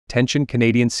Attention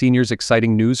Canadian seniors,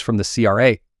 exciting news from the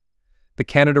CRA. The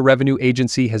Canada Revenue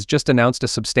Agency has just announced a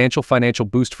substantial financial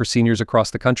boost for seniors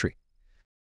across the country.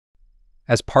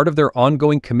 As part of their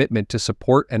ongoing commitment to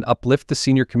support and uplift the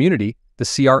senior community, the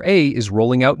CRA is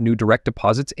rolling out new direct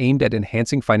deposits aimed at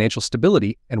enhancing financial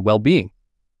stability and well-being.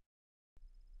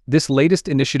 This latest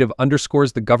initiative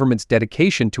underscores the government's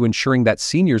dedication to ensuring that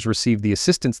seniors receive the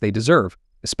assistance they deserve,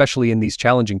 especially in these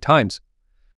challenging times.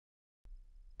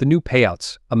 The new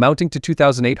payouts, amounting to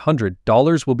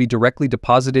 $2,800, will be directly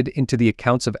deposited into the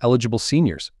accounts of eligible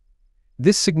seniors.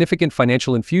 This significant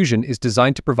financial infusion is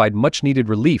designed to provide much-needed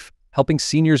relief, helping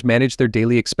seniors manage their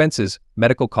daily expenses,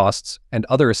 medical costs, and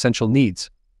other essential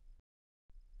needs.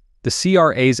 The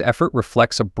CRA's effort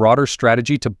reflects a broader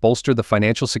strategy to bolster the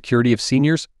financial security of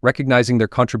seniors, recognizing their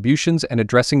contributions and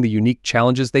addressing the unique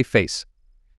challenges they face.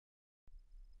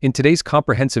 In today's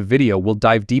comprehensive video, we'll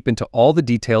dive deep into all the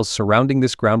details surrounding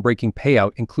this groundbreaking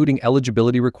payout, including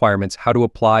eligibility requirements, how to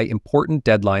apply, important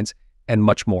deadlines, and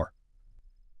much more.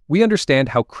 We understand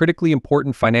how critically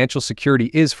important financial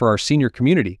security is for our senior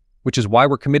community, which is why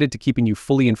we're committed to keeping you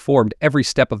fully informed every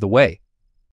step of the way.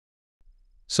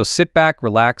 So sit back,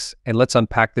 relax, and let's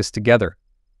unpack this together.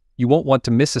 You won't want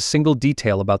to miss a single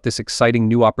detail about this exciting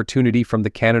new opportunity from the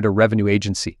Canada Revenue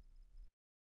Agency.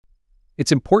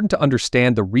 It's important to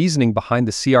understand the reasoning behind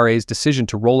the CRA's decision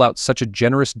to roll out such a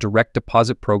generous direct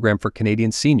deposit program for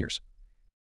Canadian seniors.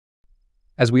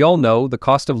 As we all know, the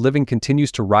cost of living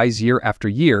continues to rise year after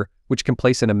year, which can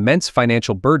place an immense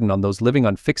financial burden on those living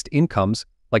on fixed incomes,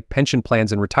 like pension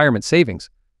plans and retirement savings.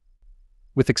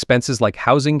 With expenses like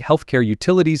housing, healthcare,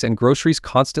 utilities, and groceries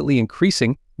constantly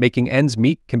increasing, making ends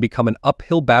meet can become an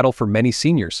uphill battle for many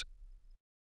seniors.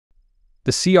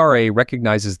 The CRA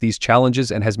recognizes these challenges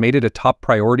and has made it a top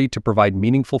priority to provide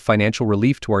meaningful financial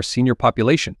relief to our senior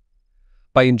population.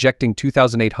 By injecting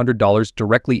 $2,800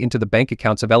 directly into the bank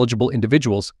accounts of eligible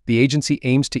individuals, the agency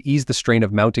aims to ease the strain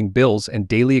of mounting bills and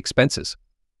daily expenses.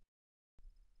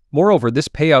 Moreover, this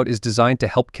payout is designed to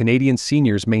help Canadian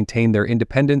seniors maintain their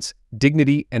independence,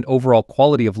 dignity, and overall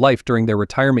quality of life during their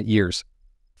retirement years.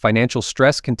 Financial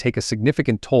stress can take a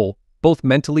significant toll, both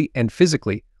mentally and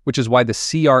physically, which is why the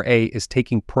CRA is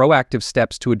taking proactive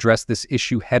steps to address this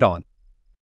issue head-on.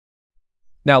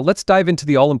 Now, let's dive into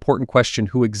the all-important question: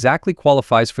 who exactly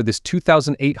qualifies for this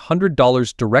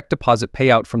 $2,800 direct deposit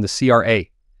payout from the CRA?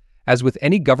 As with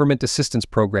any government assistance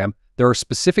program, there are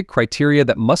specific criteria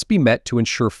that must be met to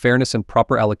ensure fairness and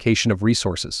proper allocation of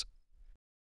resources.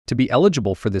 To be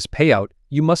eligible for this payout,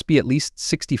 you must be at least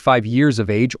 65 years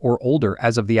of age or older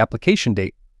as of the application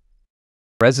date.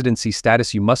 Residency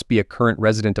status: you must be a current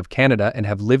resident of Canada and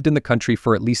have lived in the country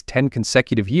for at least 10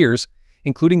 consecutive years,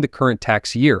 including the current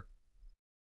tax year.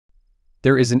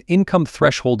 There is an income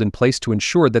threshold in place to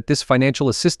ensure that this financial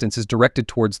assistance is directed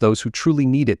towards those who truly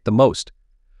need it the most.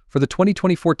 For the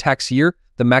 2024 tax year,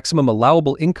 the maximum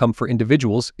allowable income for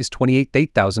individuals is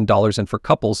 $28,000 and for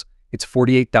couples, it's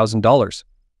 $48,000.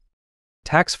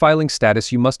 Tax filing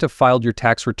status: you must have filed your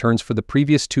tax returns for the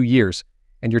previous 2 years,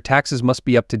 and your taxes must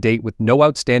be up to date with no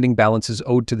outstanding balances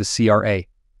owed to the CRA.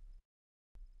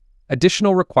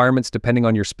 Additional requirements: depending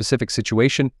on your specific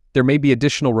situation, there may be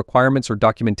additional requirements or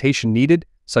documentation needed,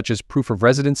 such as proof of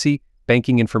residency,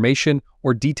 banking information,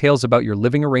 or details about your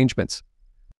living arrangements.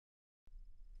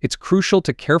 It's crucial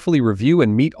to carefully review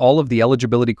and meet all of the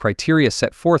eligibility criteria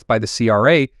set forth by the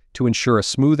CRA to ensure a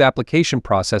smooth application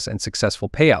process and successful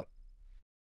payout.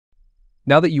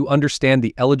 Now that you understand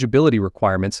the eligibility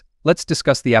requirements, let's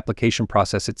discuss the application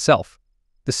process itself.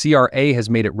 The CRA has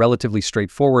made it relatively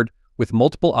straightforward, with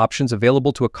multiple options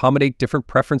available to accommodate different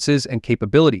preferences and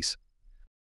capabilities.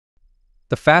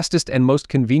 The fastest and most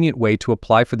convenient way to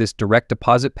apply for this direct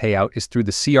deposit payout is through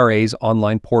the CRA's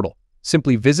online portal.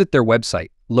 Simply visit their website,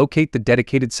 locate the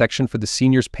dedicated section for the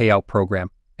Seniors Payout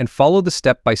Program, and follow the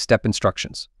step-by-step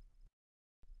instructions.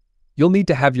 You'll need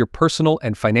to have your personal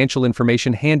and financial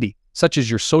information handy, such as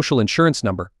your social insurance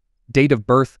number, date of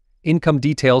birth, income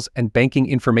details, and banking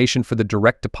information for the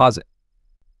direct deposit.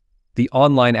 The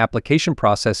online application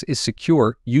process is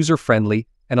secure, user-friendly,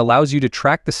 and allows you to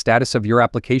track the status of your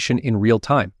application in real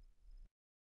time.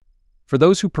 For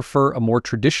those who prefer a more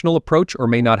traditional approach or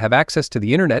may not have access to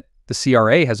the internet, the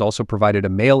CRA has also provided a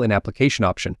mail-in application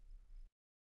option.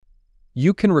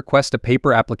 You can request a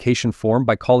paper application form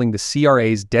by calling the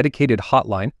CRA's dedicated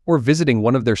hotline or visiting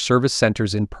one of their service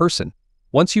centers in person.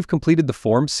 Once you've completed the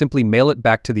form, simply mail it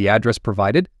back to the address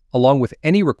provided, along with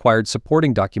any required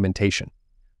supporting documentation.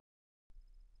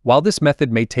 While this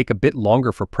method may take a bit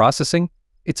longer for processing,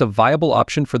 it's a viable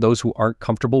option for those who aren't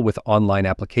comfortable with online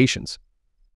applications.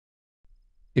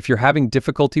 If you're having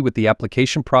difficulty with the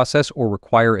application process or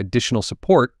require additional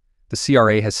support, the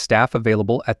CRA has staff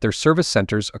available at their service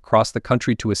centers across the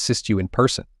country to assist you in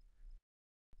person.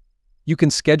 You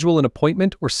can schedule an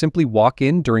appointment or simply walk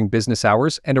in during business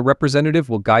hours, and a representative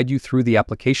will guide you through the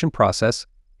application process,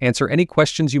 answer any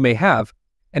questions you may have,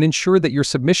 and ensure that your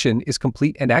submission is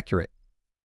complete and accurate.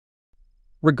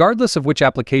 Regardless of which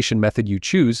application method you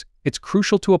choose, it's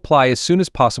crucial to apply as soon as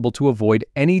possible to avoid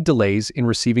any delays in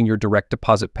receiving your direct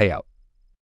deposit payout.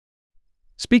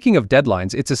 Speaking of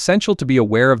deadlines, it's essential to be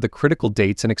aware of the critical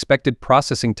dates and expected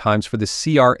processing times for the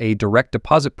CRA direct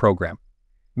deposit program.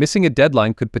 Missing a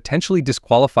deadline could potentially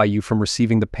disqualify you from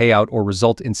receiving the payout or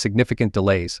result in significant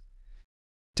delays.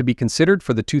 To be considered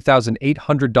for the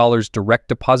 $2,800 direct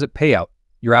deposit payout,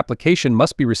 your application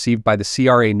must be received by the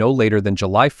CRA no later than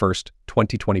July 1,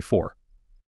 2024.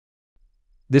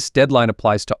 This deadline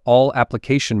applies to all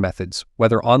application methods,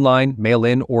 whether online,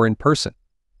 mail-in, or in person.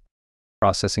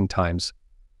 Processing times.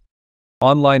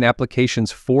 Online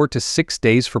applications 4 to 6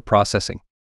 days for processing.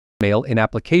 Mail-in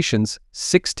applications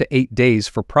 6 to 8 days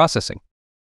for processing.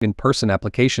 In-person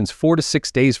applications 4 to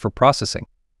 6 days for processing.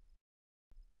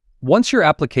 Once your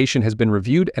application has been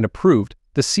reviewed and approved,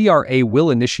 the CRA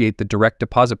will initiate the direct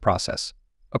deposit process.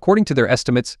 According to their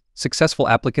estimates, successful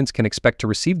applicants can expect to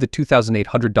receive the $2,800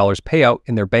 payout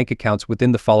in their bank accounts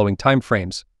within the following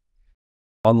timeframes.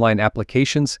 Online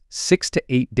applications 6 to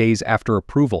 8 days after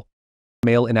approval.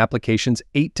 Mail-in applications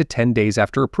 8 to 10 days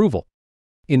after approval.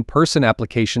 In-person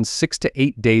applications 6 to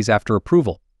 8 days after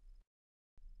approval.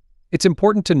 It's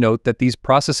important to note that these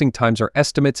processing times are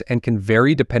estimates and can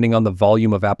vary depending on the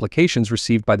volume of applications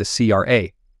received by the CRA.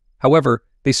 However,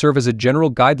 they serve as a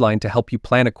general guideline to help you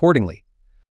plan accordingly.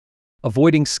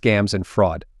 Avoiding scams and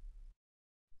fraud.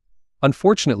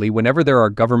 Unfortunately, whenever there are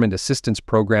government assistance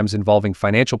programs involving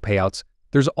financial payouts,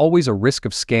 there's always a risk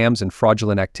of scams and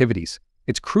fraudulent activities.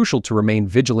 It's crucial to remain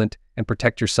vigilant and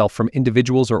protect yourself from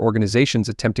individuals or organizations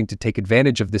attempting to take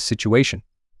advantage of this situation.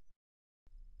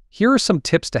 Here are some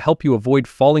tips to help you avoid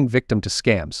falling victim to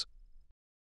scams.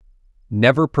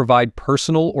 Never provide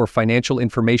personal or financial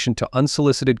information to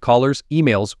unsolicited callers,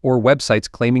 emails, or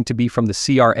websites claiming to be from the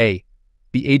CRA.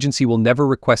 The agency will never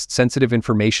request sensitive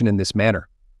information in this manner.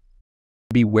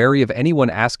 Be wary of anyone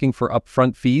asking for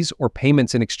upfront fees or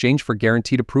payments in exchange for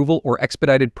guaranteed approval or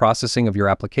expedited processing of your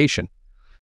application.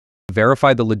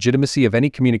 Verify the legitimacy of any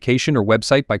communication or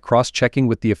website by cross-checking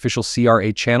with the official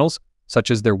CRA channels, such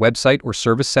as their website or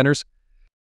service centers.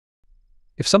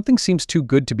 If something seems too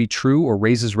good to be true or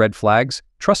raises red flags,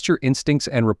 trust your instincts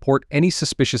and report any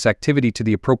suspicious activity to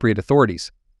the appropriate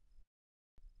authorities.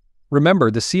 Remember,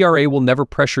 the CRA will never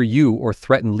pressure you or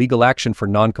threaten legal action for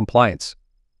non-compliance.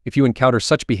 If you encounter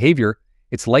such behavior,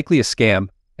 it's likely a scam,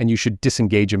 and you should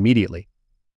disengage immediately.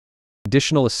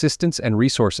 Additional assistance and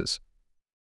resources.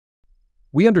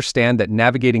 We understand that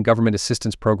navigating government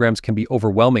assistance programs can be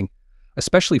overwhelming,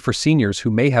 especially for seniors who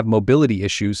may have mobility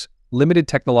issues, limited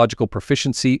technological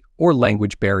proficiency, or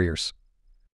language barriers.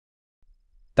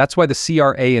 That's why the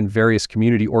CRA and various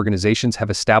community organizations have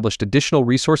established additional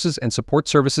resources and support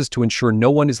services to ensure no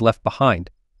one is left behind.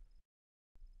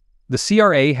 The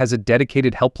CRA has a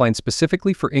dedicated helpline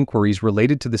specifically for inquiries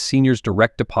related to the Seniors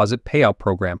Direct Deposit Payout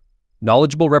Program.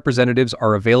 Knowledgeable representatives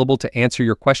are available to answer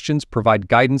your questions, provide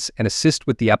guidance, and assist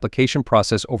with the application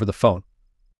process over the phone.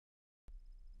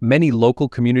 Many local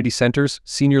community centers,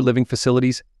 senior living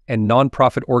facilities, and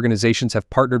nonprofit organizations have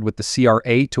partnered with the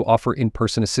CRA to offer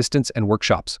in-person assistance and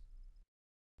workshops.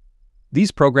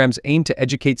 These programs aim to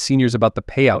educate seniors about the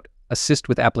payout, assist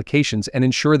with applications, and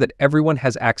ensure that everyone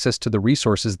has access to the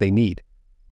resources they need.